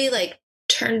it really like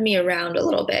turned me around a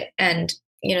little bit. And,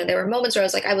 you know, there were moments where I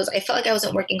was like, I felt like I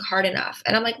wasn't working hard enough.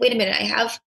 And I'm like, wait a minute, I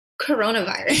have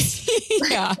coronavirus.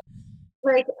 Yeah.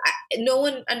 Like no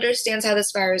one understands how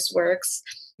this virus works.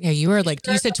 Yeah. You were like,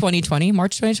 you said 2020,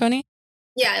 March 2020?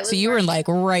 Yeah. So you were like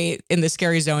right in the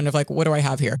scary zone of like, what do I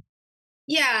have here?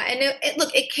 Yeah. And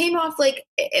it came off like,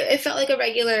 it felt like a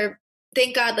regular,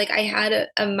 thank God, like I had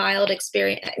a mild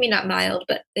experience. I mean, not mild,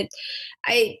 but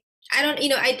I don't, you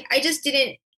know, I just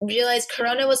didn't realize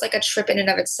Corona was like a trip in and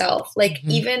of itself. Like,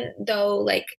 even though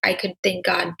like I could thank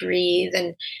God breathe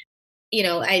and, you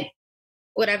know, I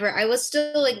was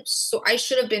still like, so I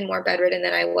should have been more bedridden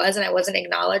than I was. And I wasn't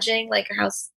acknowledging like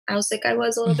how sick I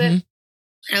was a little bit.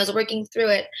 And I was working through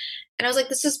it and I was like,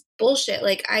 this is bullshit.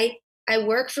 Like I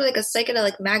work for like a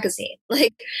psychedelic magazine.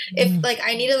 Like if like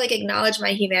I need to like acknowledge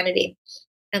my humanity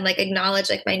and like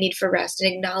acknowledge like my need for rest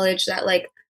and acknowledge that like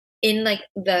in like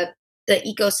the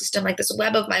ecosystem, like this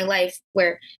web of my life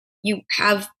where you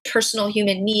have personal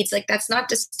human needs, like that's not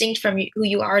distinct from who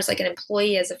you are as like an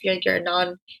employee, as if you're a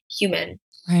non-human,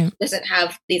 right, doesn't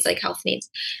have these like health needs.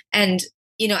 And,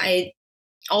 you know, I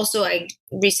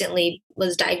recently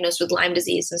was diagnosed with Lyme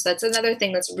disease. And so that's another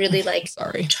thing that's really like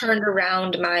turned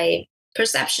around my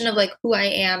perception of like who I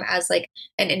am as like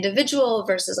an individual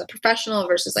versus a professional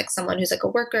versus like someone who's like a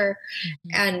worker.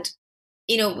 And,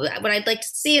 you know, what I'd like to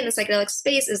see in the psychedelic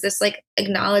space is this like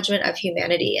acknowledgement of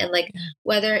humanity and like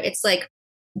whether it's like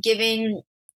giving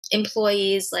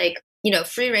employees like, you know,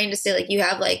 free reign to say like you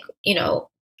have like, you know,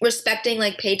 respecting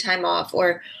like paid time off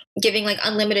or giving like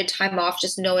unlimited time off,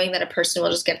 just knowing that a person will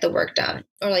just get the work done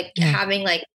or like having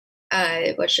like,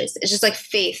 it's just like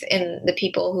faith in the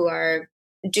people who are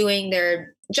doing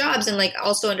their jobs and like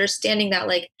also understanding that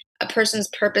like a person's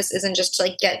purpose isn't just to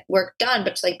like get work done,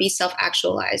 but to like be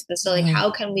self-actualized. And so like,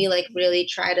 how can we like really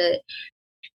try to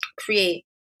create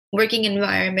working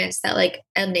environments that like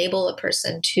enable a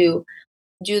person to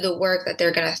do the work that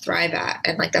they're going to thrive at.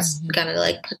 And like, that's going to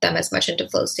like put them as much into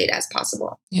flow state as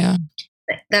possible. Yeah.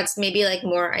 That's maybe like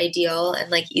more ideal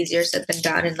and like easier said than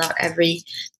done. And not every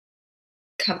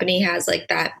company has like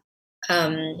that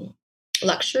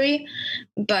luxury,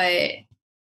 but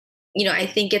you know, I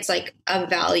think it's like a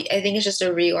value. I think it's just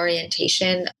a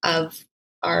reorientation of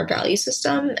our value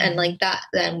system, and like that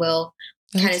then will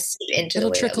kind of seep into it'll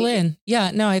the way trickle in.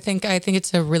 Yeah, no, I think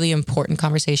it's a really important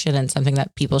conversation and something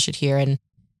that people should hear. And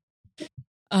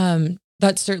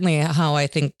that's certainly how I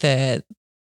think that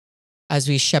as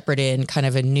we shepherd in kind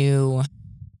of a new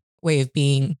way of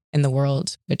being in the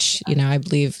world, which, you know, I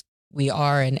believe we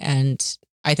are, and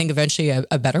I think eventually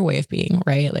a better way of being,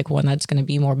 right? Like one that's going to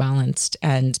be more balanced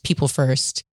and people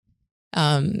first.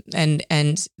 And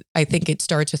I think it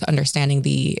starts with understanding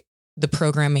the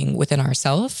programming within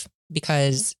ourselves,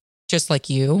 because just like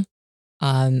you,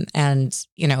 and,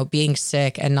 you know, being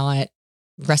sick and not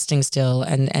resting still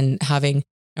and having,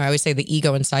 I always say the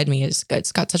ego inside me it's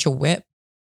got such a whip.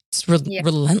 It's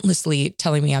relentlessly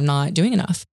telling me I'm not doing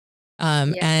enough.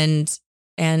 And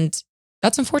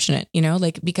that's unfortunate, you know,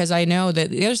 like, because I know that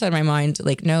the other side of my mind,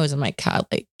 like, knows I'm like, God,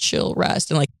 like, chill,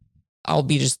 rest. And like, I'll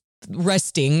be just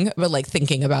resting, but like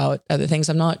thinking about other things.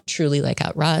 I'm not truly like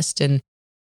at rest. And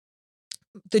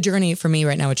the journey for me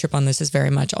right now with Trip on This is very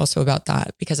much also about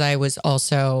that, because I was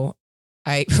also,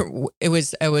 it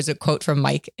was a quote from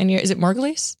Mike, and is it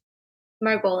Margulies?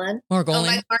 Margolin. Margolin. Oh,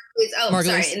 Mike Margulies. Oh,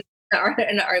 Margulies. Sorry.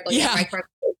 In the article. Yeah. Mike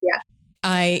Margulies. Yeah.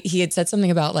 He had said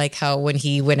something about like how when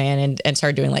he went in and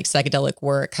started doing like psychedelic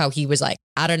work, how he was like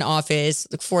at an office,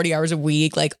 like 40 hours a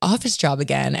week, like office job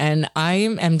again. And I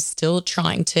am still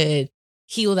trying to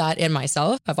heal that in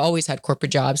myself. I've always had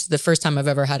corporate jobs. The first time I've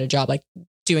ever had a job like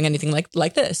doing anything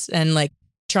like this, and like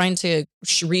trying to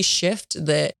reshift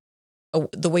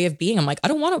the way of being. I'm like, I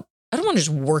don't want to just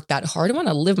work that hard. I want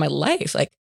to live my life,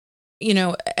 like, you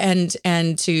know, and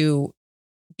to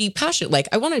be passionate. Like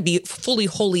I want to be fully,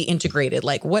 wholly integrated.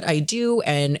 Like what I do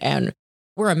and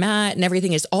where I'm at and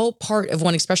everything is all part of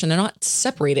one expression. They're not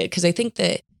separated, because I think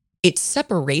that it's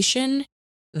separation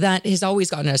that has always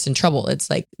gotten us in trouble. It's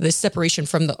like the separation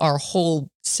from our whole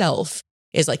self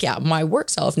is like, yeah, my work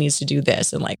self needs to do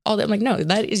this and like all that. I'm like, no,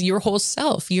 that is your whole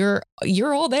self. You're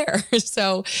all there.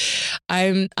 So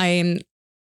I think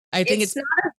it's not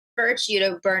a virtue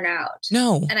to burn out.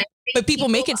 No, and I think but people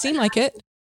make it seem like it.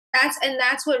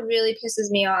 That's what really pisses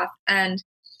me off. And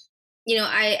you know,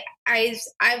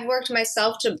 I've worked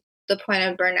myself to the point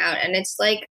of burnout, and it's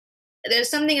like there's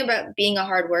something about being a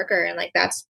hard worker, and like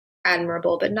that's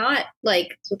admirable, but not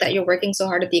like that you're working so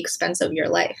hard at the expense of your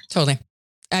life. Totally.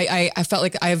 I felt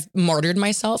like I've martyred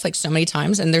myself like so many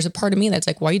times, and there's a part of me that's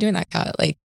like, why are you doing that, Kat?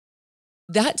 Like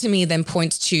that to me then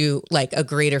points to like a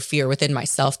greater fear within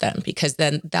myself then, because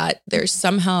then that there's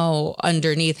somehow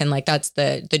underneath, and like that's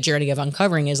the journey of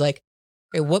uncovering is like,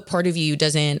 okay, what part of you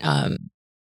doesn't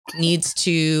needs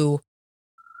to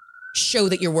show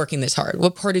that you're working this hard?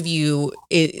 What part of you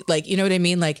like, you know what I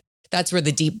mean? Like that's where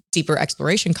the deeper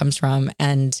exploration comes from.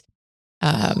 And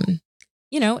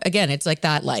you know, again, it's like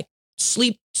that like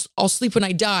I'll sleep when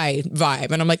I die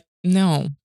vibe. And I'm like, no,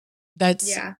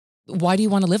 that's why do you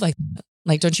want to live like that?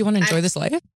 Like, don't you want to enjoy this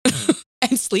life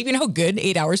and sleep? You know how good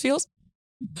 8 hours feels?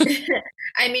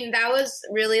 I mean, that was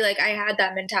really like, I had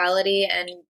that mentality, and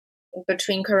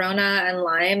between Corona and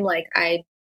Lyme, like I've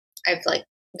like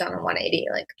done a 180,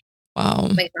 like, wow,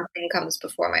 like nothing comes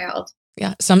before my health.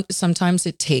 Yeah. Sometimes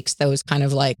it takes those kind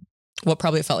of like what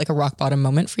probably felt like a rock bottom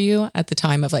moment for you at the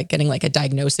time of like getting like a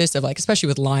diagnosis of like, especially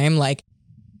with Lyme, like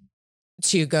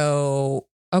to go,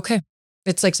 okay.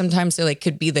 It's like sometimes it like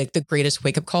could be like the greatest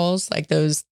wake up calls, like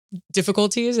those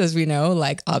difficulties, as we know,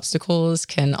 like obstacles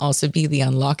can also be the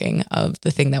unlocking of the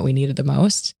thing that we needed the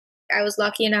most. I was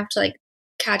lucky enough to like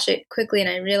catch it quickly, and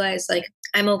I realized like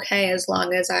I'm okay as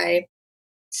long as I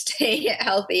stay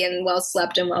healthy and well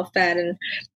slept and well fed and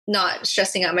not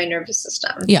stressing out my nervous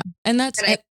system. Yeah. And that's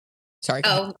sorry.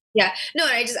 Oh yeah. No,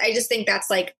 I just think that's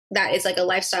like, that is like a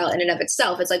lifestyle in and of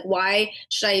itself. It's like, why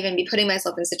should I even be putting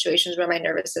myself in situations where my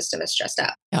nervous system is stressed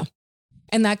out? Yeah.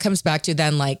 And that comes back to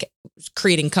then like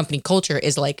creating company culture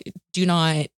is like,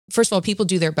 first of all, people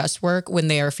do their best work when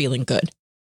they are feeling good,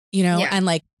 you know, and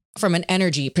like from an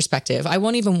energy perspective, I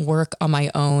won't even work on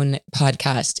my own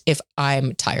podcast if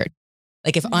I'm tired.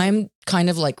 Like if I'm kind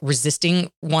of like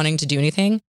resisting wanting to do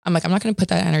anything, I'm like, I'm not going to put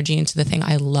that energy into the thing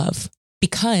I love,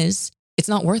 because it's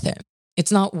not worth it.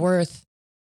 It's not worth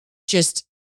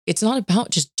it's not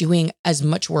about just doing as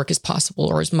much work as possible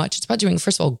or as much. It's about doing,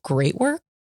 first of all, great work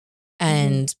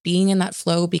and being in that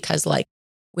flow, because like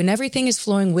when everything is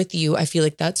flowing with you, I feel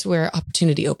like that's where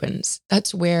opportunity opens.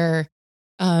 That's where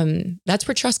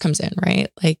trust comes in, right?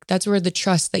 Like that's where the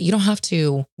trust that you don't have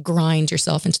to grind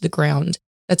yourself into the ground.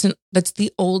 That's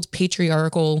the old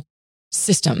patriarchal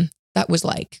system that was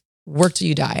like, work till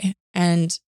you die.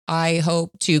 And I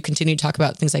hope to continue to talk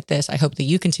about things like this. I hope that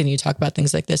you continue to talk about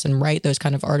things like this and write those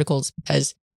kind of articles,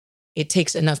 because it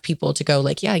takes enough people to go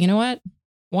like, yeah, you know what?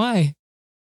 Why?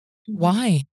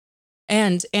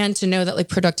 And to know that like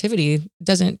productivity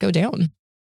doesn't go down.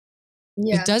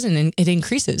 Yeah. It doesn't, and it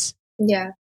increases.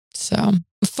 Yeah. So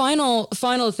final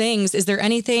things. Is there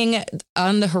anything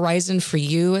on the horizon for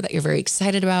you that you're very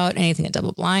excited about? Anything that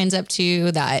Double Blind's up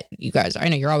to that you guys, I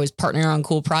know you're always partnering on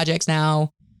cool projects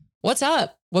now. What's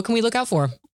up? What can we look out for?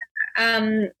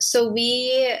 So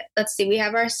we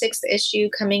have our 6th issue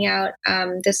coming out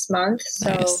this month. So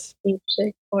Nice. you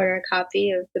should order a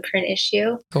copy of the print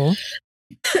issue. Cool.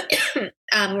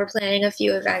 We're planning a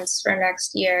few events for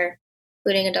next year,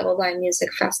 including a Double Blind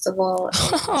music festival.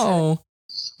 Oh,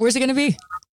 where's it going to be?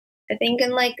 I think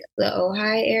in like the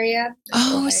Ojai area.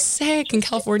 Oh, Ojai. sick. In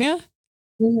California?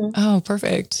 Mm-hmm. Oh,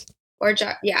 perfect. Or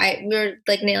we're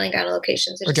like nailing down a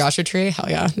location. So Or Joshua Tree? Hell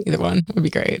yeah. Either one would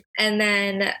be great. And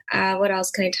then what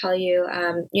else can I tell you?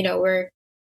 We're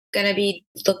going to be,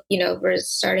 we're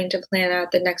starting to plan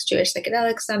out the next Jewish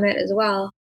Psychedelic Summit as well.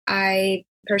 I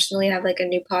personally have like a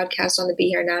new podcast on the Be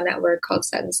Here Now network called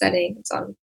Set and Setting. It's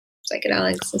on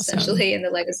psychedelics, essentially, and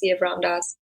the legacy of Ram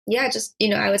Dass. Yeah, just,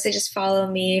 I would say just follow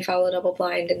me, follow Double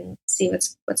Blind, and see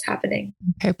what's happening.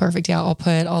 Okay, perfect. Yeah,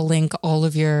 I'll link all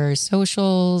of your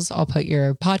socials. I'll put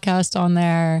your podcast on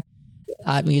there.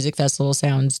 Music festival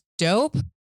sounds dope.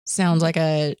 Sounds like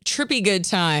a trippy good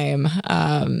time.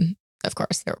 Of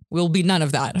course, there will be none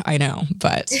of that, I know,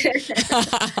 but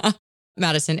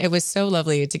Madison, it was so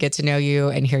lovely to get to know you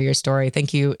and hear your story.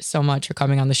 Thank you so much for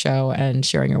coming on the show and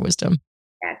sharing your wisdom.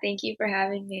 Yeah, thank you for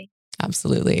having me.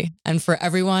 Absolutely. And for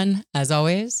everyone, as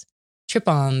always, trip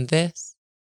on this.